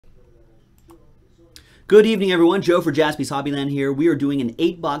Good evening, everyone. Joe for Jaspys Hobbyland here. We are doing an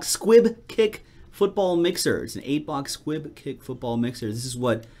 8-box Squib Kick football mixer. It's an 8-box Squib Kick football mixer. This is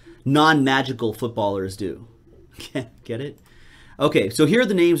what non-magical footballers do. Get it? Okay, so here are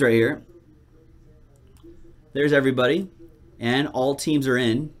the names right here. There's everybody, and all teams are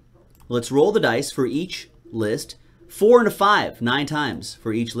in. Let's roll the dice for each list. 4 and a 5, 9 times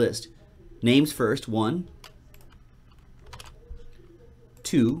for each list. Names first. 1,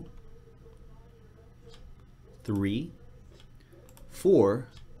 2, 3, 4,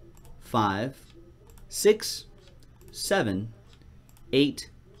 5, 6, 7, 8,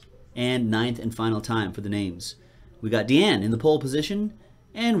 and 9th and final time for the names. We got Deanne in the pole position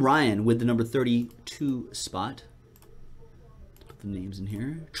and Ryan with the number 32 spot. Put the names in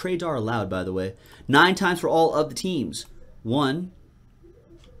here. Trades are allowed, by the way. 9 times for all of the teams. 1,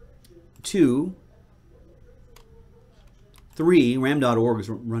 2, 3. Ram.org is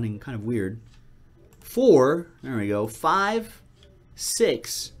running kind of weird. 4, there we go, 5,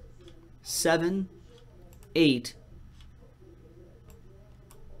 6, 7, 8,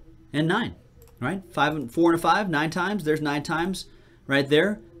 and 9, right? 4 and a 5, 9 times. There's 9 times right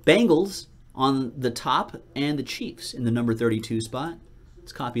there. Bengals on the top and the Chiefs in the number 32 spot.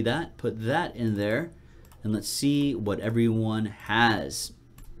 Let's copy that, put that in there, and let's see what everyone has.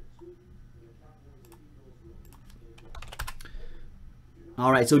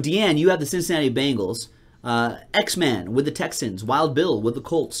 All right, so Deanne, you have the Cincinnati Bengals. X-Man with the Texans. Wild Bill with the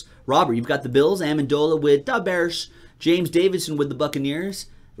Colts. Robert, you've got the Bills. Amendola with the Bears. James Davidson with the Buccaneers.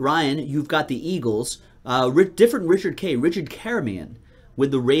 Ryan, you've got the Eagles. Different Richard K. Richard Caramian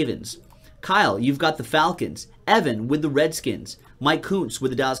with the Ravens. Kyle, you've got the Falcons. Evan with the Redskins. Mike Kuntz with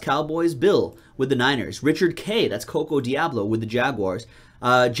the Dallas Cowboys. Bill with the Niners. Richard K. That's Coco Diablo with the Jaguars.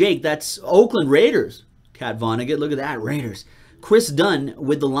 Jake, that's Oakland Raiders. Kat Vonnegut, look at that, Raiders. Chris Dunn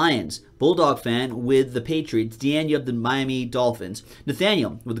with the Lions. Bulldog fan with the Patriots. Deanne, you have the Miami Dolphins.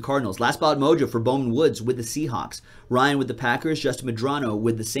 Nathaniel with the Cardinals. Last Spot Mojo for Bowman Woods with the Seahawks. Ryan with the Packers. Justin Medrano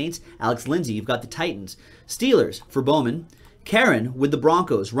with the Saints. Alex Lindsay, you've got the Titans. Steelers for Bowman. Karen with the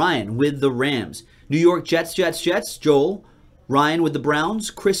Broncos. Ryan with the Rams. New York Jets. Joel. Ryan with the Browns.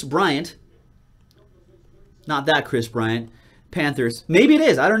 Chris Bryant. Not that Chris Bryant. Panthers. Maybe it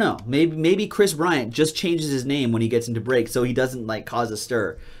is. I don't know. Maybe Chris Bryant just changes his name when he gets into break so he doesn't like cause a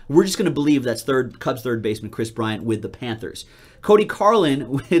stir. We're just going to believe that's Cubs third baseman Chris Bryant with the Panthers. Cody Carlin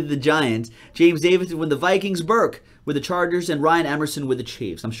with the Giants. James Davidson with the Vikings. Burke with the Chargers. And Ryan Emerson with the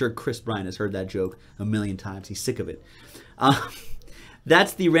Chiefs. I'm sure Chris Bryant has heard that joke a million times. He's sick of it.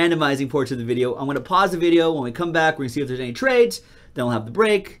 That's the randomizing portion of the video. I'm going to pause the video. When we come back, we're going to see if there's any trades. Then we'll have the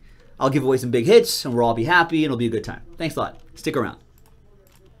break. I'll give away some big hits, and we'll all be happy, and it'll be a good time. Thanks a lot. Stick around.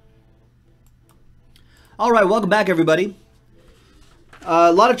 All right, welcome back, everybody.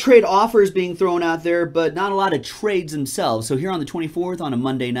 A lot of trade offers being thrown out there, but not a lot of trades themselves. So here on the 24th, on a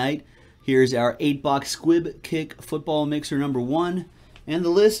Monday night, here's our 8-box Squib Kick football mixer number 1, and the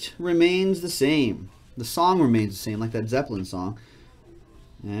list remains the same. The song remains the same, like that Zeppelin song.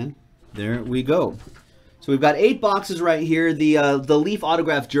 And there we go. So we've got 8 boxes right here. The Leaf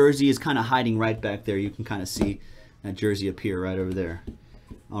autograph jersey is kind of hiding right back there. You can kind of see that jersey appear right over there.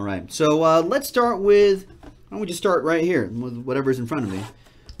 All right, so let's start with, why don't we just start right here with whatever's in front of me.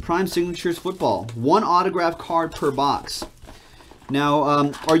 Prime Signatures Football. 1 autograph card per box.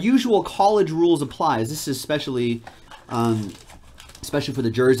 Now, our usual college rules applies. This is especially for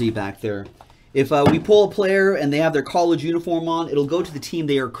the jersey back there. If we pull a player and they have their college uniform on, it'll go to the team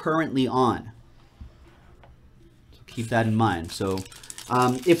they are currently on. Keep that in mind. So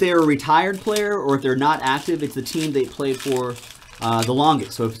if they're a retired player or if they're not active, it's the team they played for the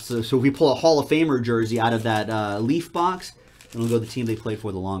longest. So if we pull a Hall of Famer jersey out of that Leaf box, then we'll go to the team they played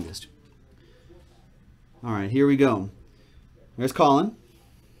for the longest. All right, here we go. There's Colin.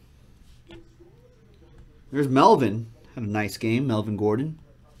 There's Melvin. Had a nice game, Melvin Gordon.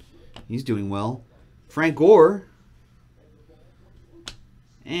 He's doing well. Frank Gore.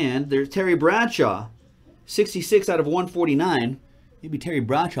 And there's Terry Bradshaw. 66 out of 149. Maybe Terry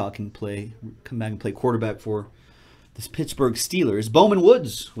Bradshaw can come back and play quarterback for this Pittsburgh Steelers. Bowman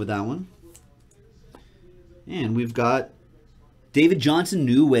Woods with that one. And we've got David Johnson,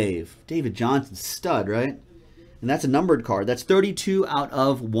 New Wave. David Johnson, stud, right? And that's a numbered card. That's 32 out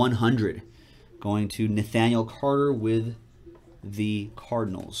of 100. Going to Nathaniel Carter with the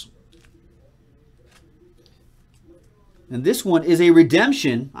Cardinals. And this one is a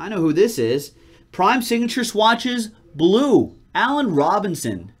redemption. I know who this is. Prime Signature Swatches, blue. Allen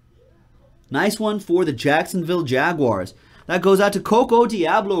Robinson. Nice one for the Jacksonville Jaguars. That goes out to Coco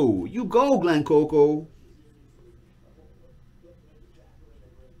Diablo. You go, Glenn Coco.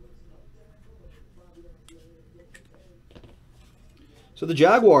 So the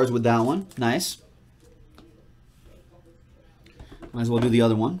Jaguars with that one. Nice. Might as well do the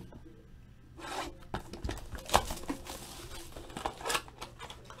other one.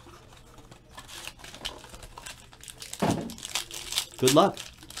 Good luck.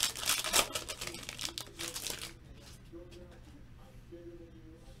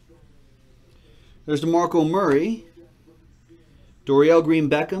 There's DeMarco Murray, Dorial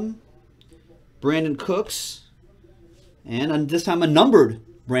Green-Beckham, Brandon Cooks, and this time a numbered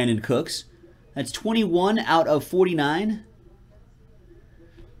Brandon Cooks. That's 21 out of 49.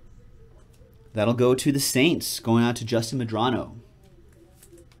 That'll go to the Saints, going out to Justin Medrano.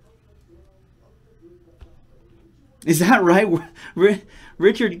 Is that right?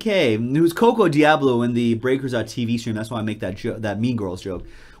 Richard K., who's Coco Diablo in the Breakers TV stream. That's why I make that Mean Girls joke.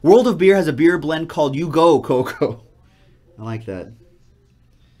 World of Beer has a beer blend called You Go, Coco. I like that.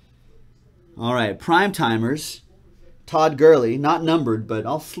 All right, Prime Timers. Todd Gurley, not numbered, but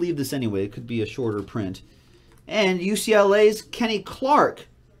I'll sleeve this anyway. It could be a shorter print. And UCLA's Kenny Clark.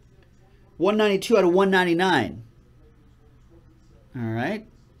 192 out of 199. All right.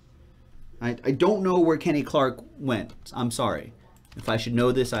 I don't know where Kenny Clark went. I'm sorry. If I should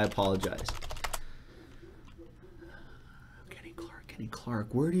know this, I apologize. Kenny Clark.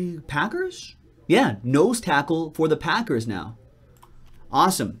 Where do you... Packers? Yeah, nose tackle for the Packers now.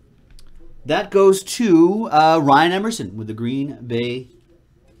 Awesome. That goes to Ryan Emerson with the Green Bay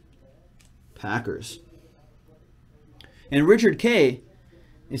Packers. And Richard K.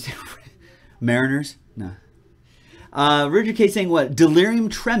 is... Mariners? No. Richard K. saying what? Delirium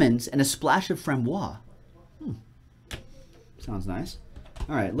tremens and a splash of framboise. Sounds nice.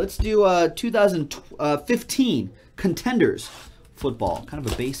 All right, let's do 2015 Contenders football. Kind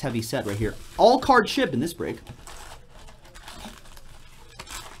of a base-heavy set right here. All card chip in this break.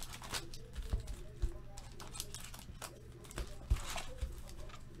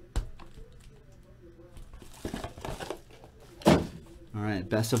 All right,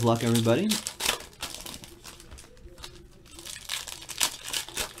 best of luck, everybody.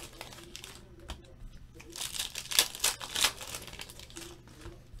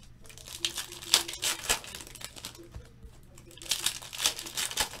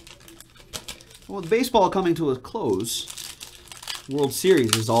 Well, with baseball coming to a close, World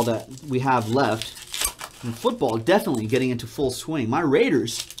Series is all that we have left. And football definitely getting into full swing. My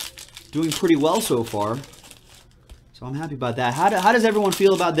Raiders doing pretty well so far. So I'm happy about that. How does everyone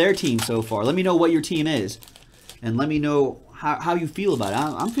feel about their team so far? Let me know what your team is. And let me know how you feel about it.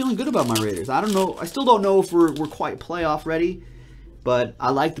 I'm feeling good about my Raiders. I don't know. I still don't know if we're quite playoff ready. But I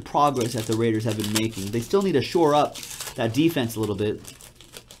like the progress that the Raiders have been making. They still need to shore up that defense a little bit.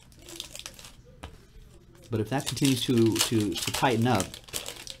 But if that continues to tighten up.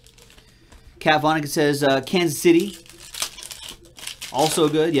 Kat Vonnegut says Kansas City. Also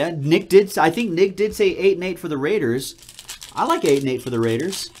good, yeah. I think Nick did say 8-8 for the Raiders. I like 8-8 for the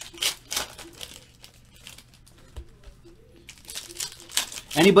Raiders.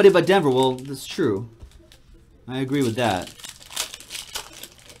 Anybody but Denver. Well, that's true. I agree with that.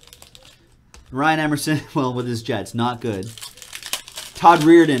 Ryan Emerson, well, with his Jets, not good. Todd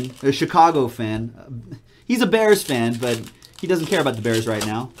Reardon, a Chicago fan. He's a Bears fan, but he doesn't care about the Bears right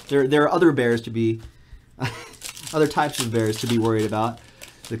now. There are other Bears to be, other types of Bears to be worried about.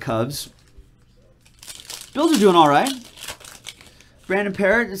 The Cubs. Bills are doing all right. Brandon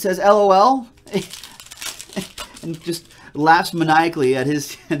Parrott says LOL, and just laughs maniacally at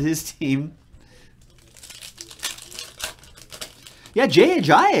his team. Yeah, Jay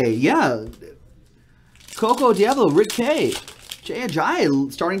Ajayi, yeah. Coco Diablo, Rick K. Jay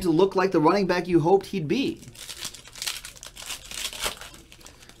Ajayi starting to look like the running back you hoped he'd be.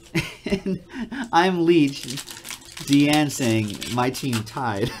 And I'm Leach. Deanne saying, my team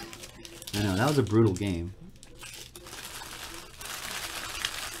tied. I know, that was a brutal game.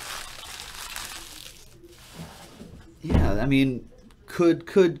 Yeah, I mean, could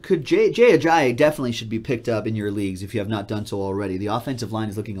Jay Ajayi definitely should be picked up in your leagues if you have not done so already. The offensive line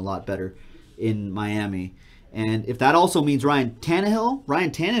is looking a lot better in Miami. And if that also means Ryan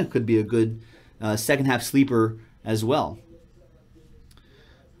Tannehill could be a good second half sleeper as well.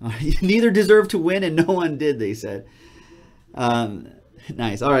 Neither deserved to win and no one did, they said.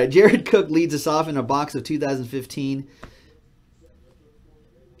 Nice. All right, Jared Cook leads us off in a box of 2015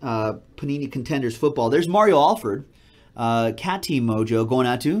 Panini Contenders football. There's Mario Alford. Cat Team Mojo going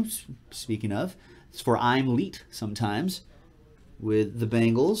out to, speaking of, it's for I'm Leet sometimes with the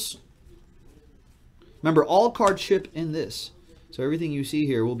Bengals. Remember, all cards ship in this. So everything you see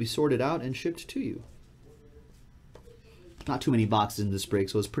here will be sorted out and shipped to you. Not too many boxes in this break,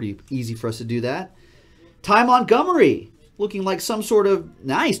 so it's pretty easy for us to do that. Ty Montgomery. looking like some sort of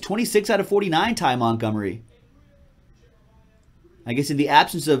nice 26 out of 49 Ty Montgomery. I guess in the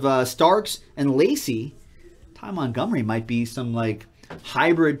absence of Starks and Lacey, Ty Montgomery might be some like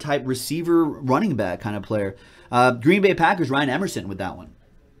hybrid type receiver running back kind of player. Green Bay Packers, Ryan Emerson with that one.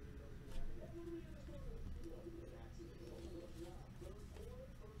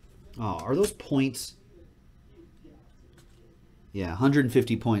 Oh, are those points? Yeah,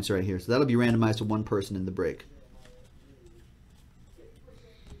 150 points right here. So that'll be randomized to one person in the break.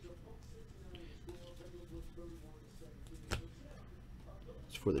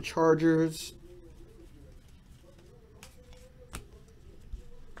 It's for the Chargers.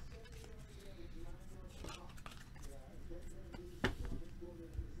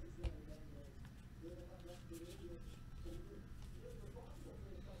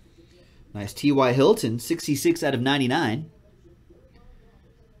 Nice T.Y. Hilton, 66 out of 99.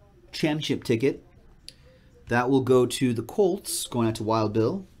 Championship ticket. That will go to the Colts, going out to Wild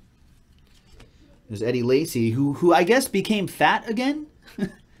Bill. There's Eddie Lacy, who I guess became fat again.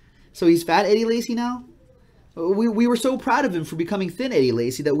 So he's fat Eddie Lacy now? We were so proud of him for becoming thin Eddie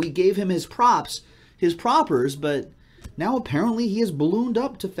Lacy that we gave him his props, his propers, but now apparently he has ballooned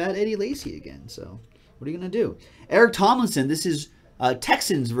up to fat Eddie Lacy again. So what are you going to do? Eric Tomlinson, this is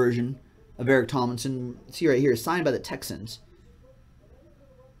Texans version of Eric Tomlinson. See right here, signed by the Texans.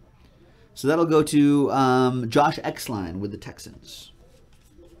 So that'll go to Josh Exline with the Texans.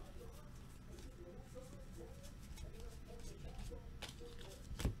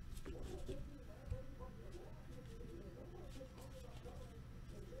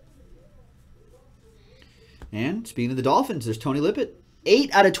 And speaking of the Dolphins, there's Tony Lippett.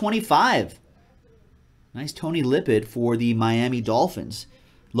 8 out of 25. Nice Tony Lippett for the Miami Dolphins.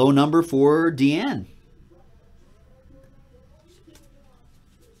 Low number for Deanne.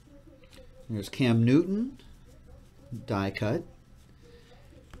 There's Cam Newton. Die cut.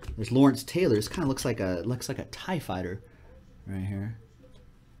 There's Lawrence Taylor. This kind of looks like a TIE fighter right here.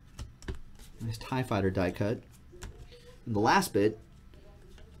 Nice TIE fighter die cut. And the last bit.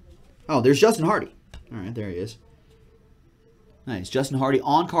 Oh, there's Justin Hardy. All right, there he is. Nice. Justin Hardy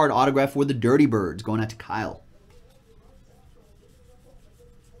on-card autograph for the Dirty Birds. Going out to Kyle.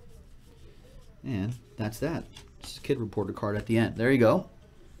 And that's that. Just a kid reporter card at the end. There you go.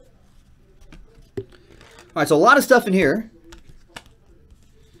 All right, so a lot of stuff in here.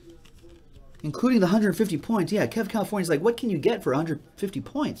 Including the 150 points. Yeah, Kev California's like, what can you get for 150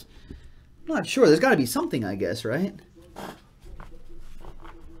 points? I'm not sure. There's got to be something, I guess, right?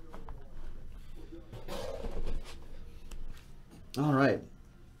 All right,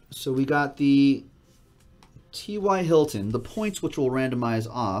 so we got the T.Y. Hilton, the points which will randomize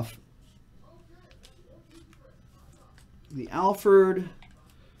off. The Alford,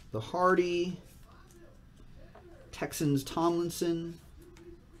 the Hardy, Texans Tomlinson,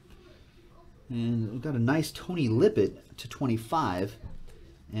 and we've got a nice Tony Lippett to 25,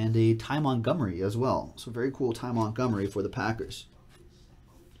 and a Ty Montgomery as well. So very cool Ty Montgomery for the Packers.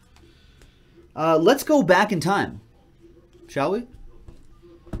 Let's go back in time. Shall we?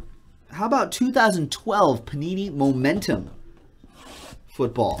 How about 2012 Panini Momentum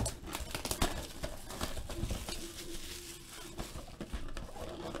football?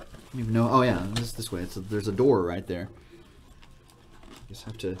 I don't even know. Oh yeah, this way. There's a door right there. Just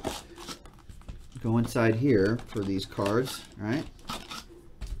have to go inside here for these cards. All right.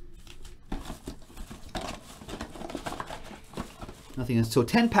 Nothing. So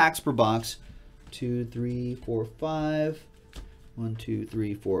 10 packs per box. 2, 3, 4, 5. 1, 2,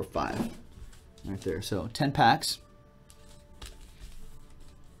 3, 4, 5. Right there. So 10 packs.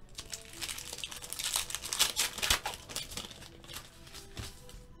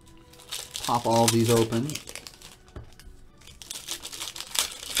 Pop all of these open.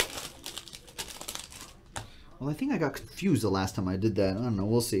 Well, I think I got confused the last time I did that. I don't know.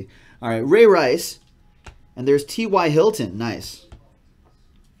 We'll see. All right. Ray Rice. And there's T.Y. Hilton. Nice.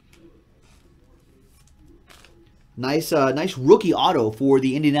 Nice rookie auto for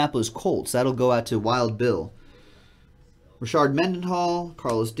the Indianapolis Colts. That'll go out to Wild Bill. Rashard Mendenhall,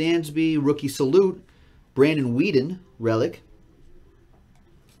 Carlos Dansby, rookie salute. Brandon Weeden, relic.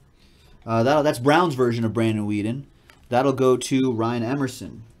 That's Brown's version of Brandon Weeden. That'll go to Ryan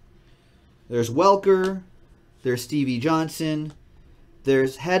Emerson. There's Welker. There's Stevie Johnson.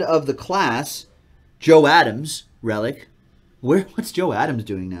 There's head of the class, Joe Adams, relic. What's Joe Adams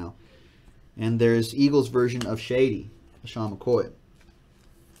doing now? And there's Eagles version of Shady, Sean McCoy.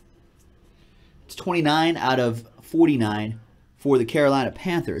 It's 29 out of 49 for the Carolina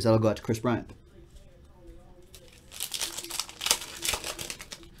Panthers. That'll go out to Chris Bryant.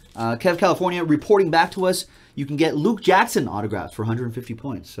 Kev California reporting back to us. you can get Luke Jackson autographs for 150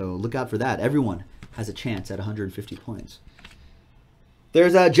 points. So look out for that. Everyone has a chance at 150 points.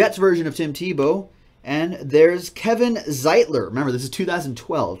 There's a Jets version of Tim Tebow. And there's Kevin Zeitler. Remember, this is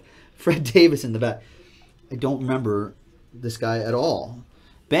 2012. Fred Davis in the back. I don't remember this guy at all.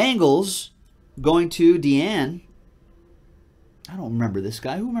 Bengals going to Deanne. I don't remember this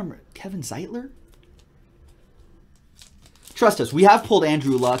guy. Who remember? Kevin Zeitler? Trust us. We have pulled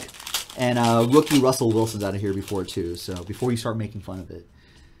Andrew Luck and rookie Russell Wilson's out of here before, too. So before you start making fun of it.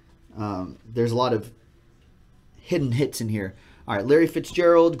 There's a lot of hidden hits in here. All right, Larry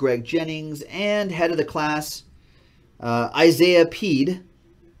Fitzgerald, Greg Jennings, and head of the class, Isaiah Peed.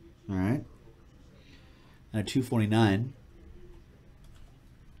 All right. And a 249.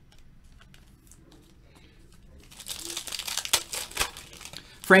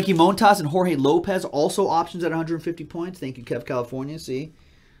 Frankie Montas and Jorge Lopez, also options at 150 points. Thank you, Kev California. See?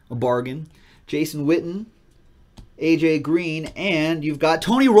 A bargain. Jason Witten, AJ Green, and you've got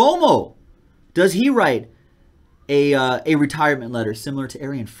Tony Romo. Does he write a retirement letter similar to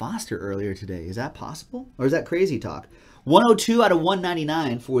Arian Foster earlier today? Is that possible? Or is that crazy talk? 102 out of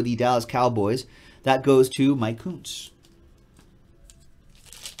 199 for the Dallas Cowboys. That goes to Mike Kuntz.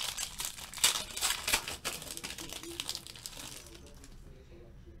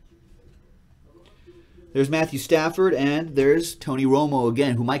 There's Matthew Stafford, and there's Tony Romo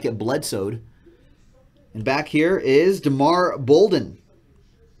again, who might get Bledsoed. And back here is DeMar Bolden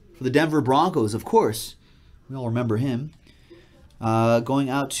for the Denver Broncos, of course. We all remember him. Going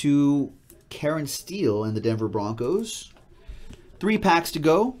out to Karen Steele and the Denver Broncos. 3 packs to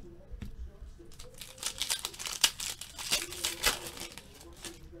go.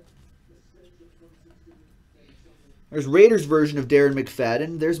 There's Raiders version of Darren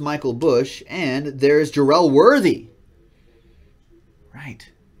McFadden. There's Michael Bush. And there's Jarrell Worthy.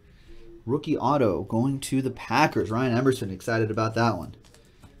 Right. Rookie auto going to the Packers. Ryan Emerson excited about that one.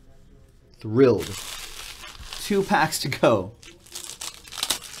 Thrilled. 2 packs to go.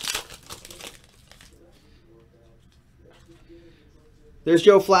 There's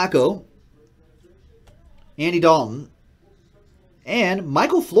Joe Flacco. Andy Dalton. And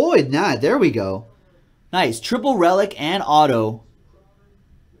Michael Floyd. Nah, there we go. Nice. Triple relic and auto.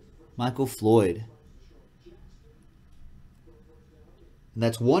 Michael Floyd. And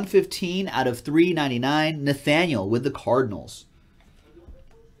that's 115 out of 399. Nathaniel with the Cardinals.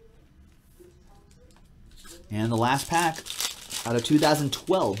 And the last pack out of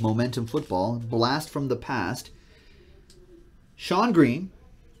 2012 Momentum Football. Blast from the past. Sean Green,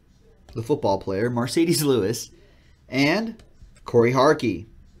 the football player. Mercedes Lewis. And Corey Harkey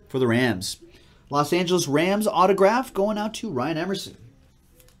for the Rams. Los Angeles Rams autograph going out to Ryan Emerson.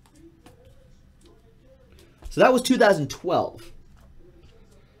 So that was 2012.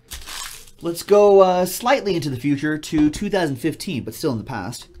 Let's go slightly into the future to 2015, but still in the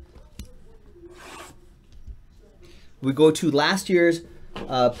past. We go to last year's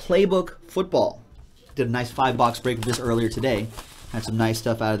Playbook Football. Did a nice 5-box break of this earlier today. Had some nice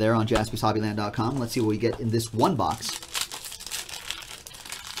stuff out of there on JaspysHobbyland.com. Let's see what we get in this one box.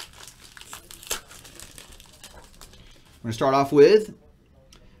 We're going to start off with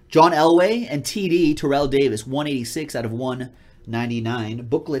John Elway and TD Terrell Davis. 186 out of 199.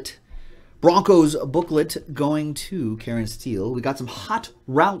 Booklet. Broncos booklet going to Karen Steele. We got some hot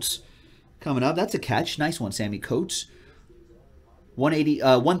routes coming up. That's a catch. Nice one, Sammy Coates.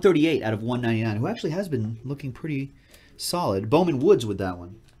 138 out of 199, who actually has been looking pretty solid. Bowman Woods with that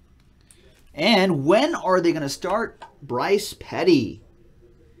one. And when are they going to start? Bryce Petty.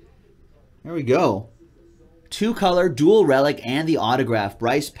 There we go. 2-color, dual relic, and the autograph.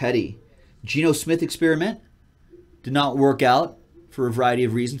 Bryce Petty. Geno Smith experiment. Did not work out for a variety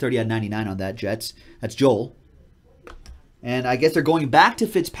of reasons. 30 out of 99 on that, Jets. That's Joel. And I guess they're going back to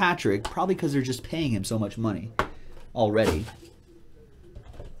Fitzpatrick, probably because they're just paying him so much money already.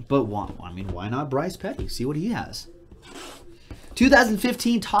 But why, I mean, why not Bryce Petty? See what he has.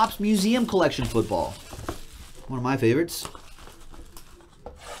 2015 Topps Museum Collection Football. One of my favorites.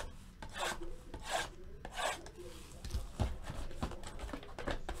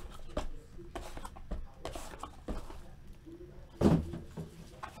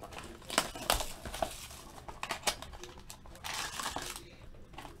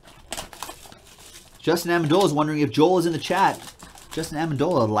 Justin Amendola is wondering if Joel is in the chat. Justin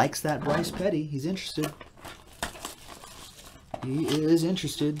Amendola likes that Bryce Petty. He's interested. He is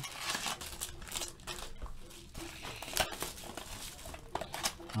interested.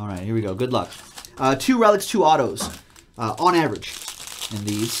 All right, here we go. Good luck. 2 relics, 2 autos on average in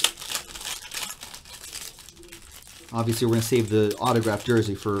these. Obviously, we're going to save the autographed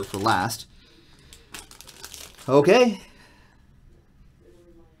jersey for last. Okay.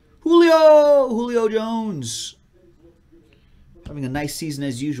 Julio Jones. Having a nice season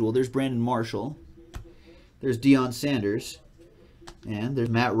as usual. There's Brandon Marshall. There's Deion Sanders. And there's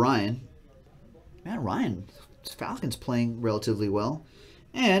Matt Ryan. Matt Ryan. Falcons playing relatively well.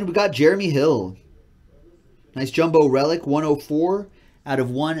 And we got Jeremy Hill. Nice jumbo relic. 104 out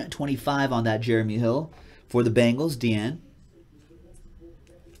of 125 on that Jeremy Hill. For the Bengals, Deanne.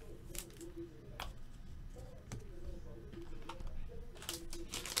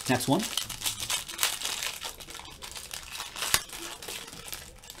 Next one.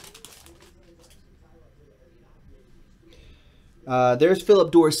 There's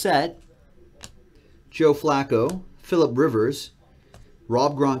Philip Dorsett, Joe Flacco, Phillip Rivers,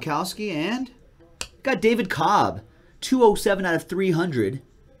 Rob Gronkowski, and got David Cobb. 207 out of 300.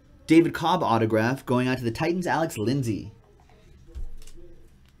 David Cobb autograph going out to the Titans, Alex Lindsey.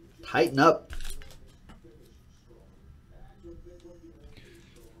 Tighten up.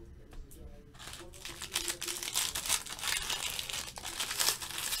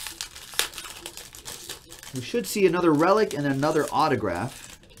 We should see another relic and another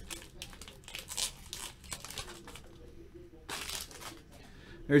autograph.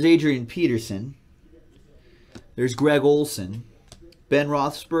 There's Adrian Peterson. There's Greg Olsen. Ben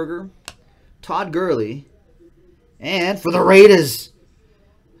Roethlisberger. Todd Gurley. And for the Raiders.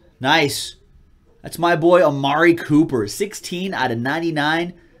 Nice. That's my boy Amari Cooper. 16 out of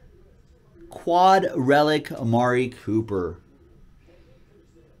 99. Quad relic Amari Cooper.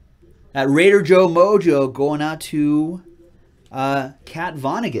 At Raider Joe Mojo going out to Kat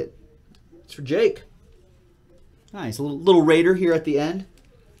Vonnegut. It's for Jake. Nice. A little Raider here at the end.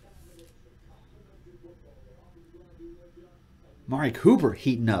 Amari Cooper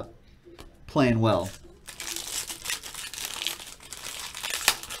heating up. Playing well.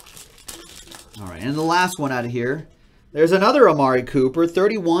 All right. And the last one out of here. There's another Amari Cooper.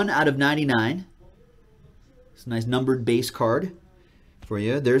 31 out of 99. It's a nice numbered base card. For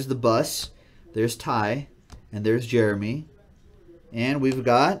you. There's the bus, there's Ty, and there's Jeremy. And we've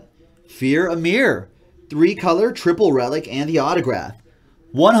got Fear Amir. 3-color, triple relic, and the autograph.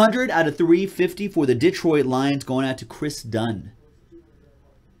 100 out of 350 for the Detroit Lions going out to Chris Dunn.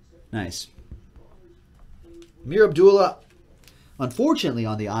 Nice. Amir Abdullah, unfortunately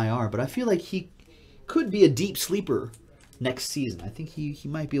on the IR, but I feel like he could be a deep sleeper next season. I think he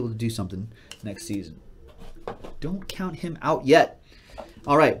might be able to do something next season. Don't count him out yet.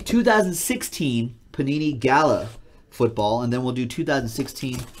 All right, 2016 Panini Gala football, and then we'll do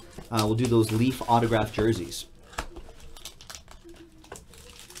 2016. We'll do those Leaf autograph jerseys.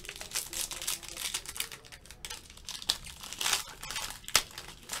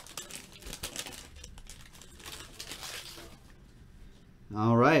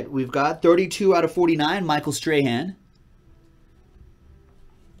 All right, we've got 32 out of 49, Michael Strahan.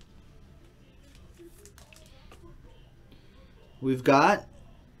 We've got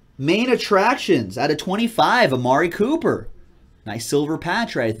main attractions out of 25, Amari Cooper. Nice silver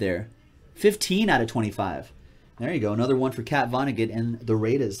patch right there. 15 out of 25. There you go. Another one for Kat Vonnegut and the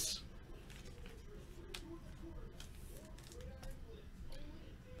Raiders.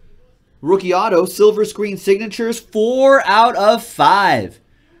 Rookie auto, silver screen signatures, 4 out of 5.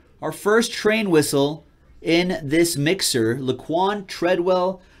 Our first train whistle in this mixer, Laquan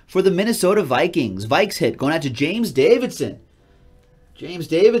Treadwell for the Minnesota Vikings. Vikes hit going out to James Davidson. James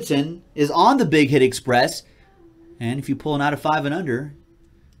Davidson is on the Big Hit Express. And if you pull an out of 5 and under,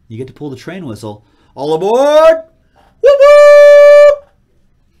 you get to pull the train whistle. All aboard! Woo-woo!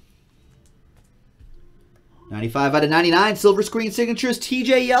 95 out of 99, silver screen signatures,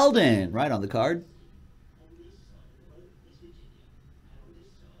 TJ Yeldon. Right on the card.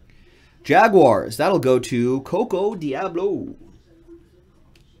 Jaguars, that'll go to Coco Diablo.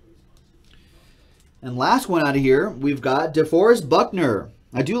 And last one out of here, we've got DeForest Buckner.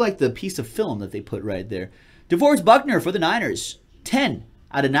 I do like the piece of film that they put right there. DeForest Buckner for the Niners. 10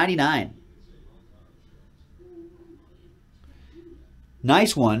 out of 99.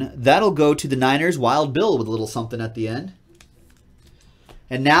 Nice one. That'll go to the Niners. Wild Bill with a little something at the end.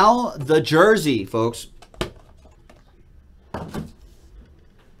 And now the jersey, folks.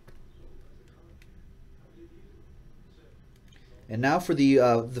 And now for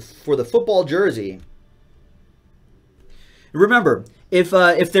the football jersey. Remember, if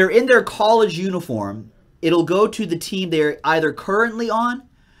they're in their college uniform, it'll go to the team they're either currently on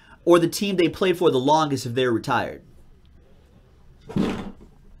or the team they played for the longest if they're retired.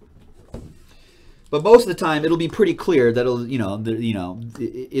 But most of the time, it'll be pretty clear that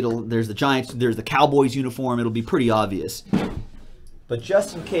there's the Giants, there's the Cowboys uniform. It'll be pretty obvious. But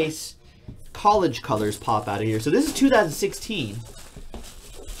just in case college colors pop out of here. So this is 2016.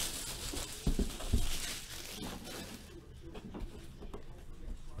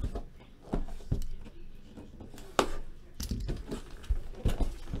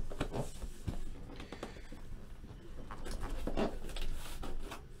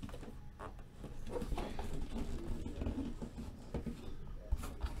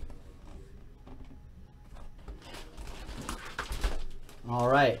 All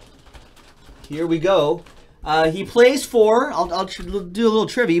right, here we go. He plays for, I'll do a little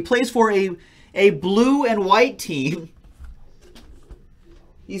trivia. He plays for a blue and white team.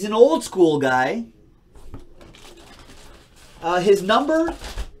 He's an old school guy. His number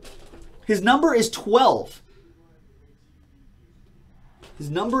is 12. His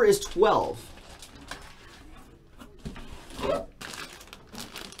number is 12.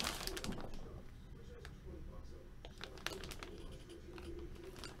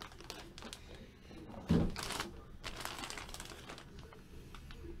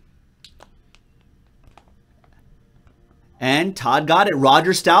 And Todd got it.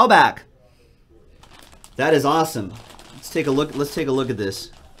 Roger Staubach. That is awesome. Let's take a look. Let's take a look at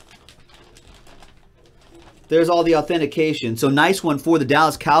this. There's all the authentication. So nice one for the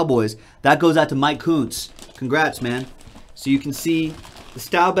Dallas Cowboys. That goes out to Mike Kuntz. Congrats, man. So you can see the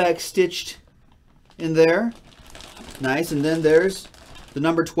Staubach stitched in there. Nice. And then there's the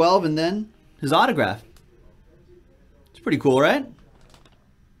number 12 and then his autograph. It's pretty cool, right?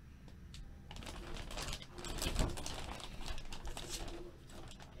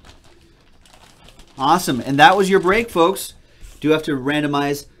 Awesome. And that was your break, folks. Do have to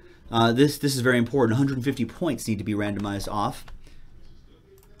randomize. This is very important. 150 points need to be randomized off.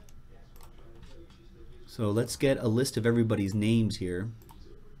 So let's get a list of everybody's names here.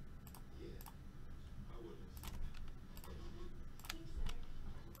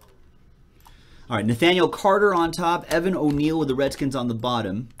 All right, Nathaniel Carter on top, Evan O'Neal with the Redskins on the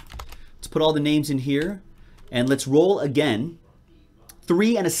bottom. Let's put all the names in here, and let's roll again.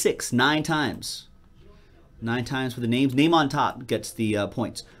 3 and a 6, 9 times. 9 times for the names. Name on top gets the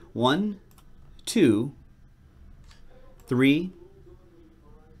points. 1, 2, 3,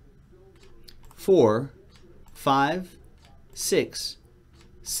 4, 5, 6,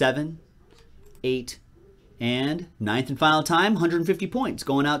 7, 8, and 9th and final time, 150 points.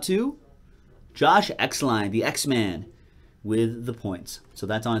 Going out to Josh Xline, the X-Man, with the points. So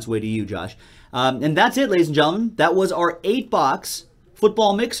that's on its way to you, Josh. And that's it, ladies and gentlemen. That was our 8-box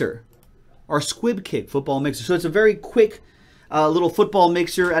football mixer. Our Squib Kick football mixer. So it's a very quick little football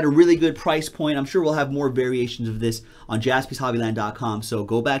mixer at a really good price point. I'm sure we'll have more variations of this on jaspyshobbyland.com. So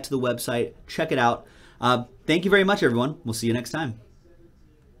go back to the website, check it out. Thank you very much, everyone. We'll see you next time.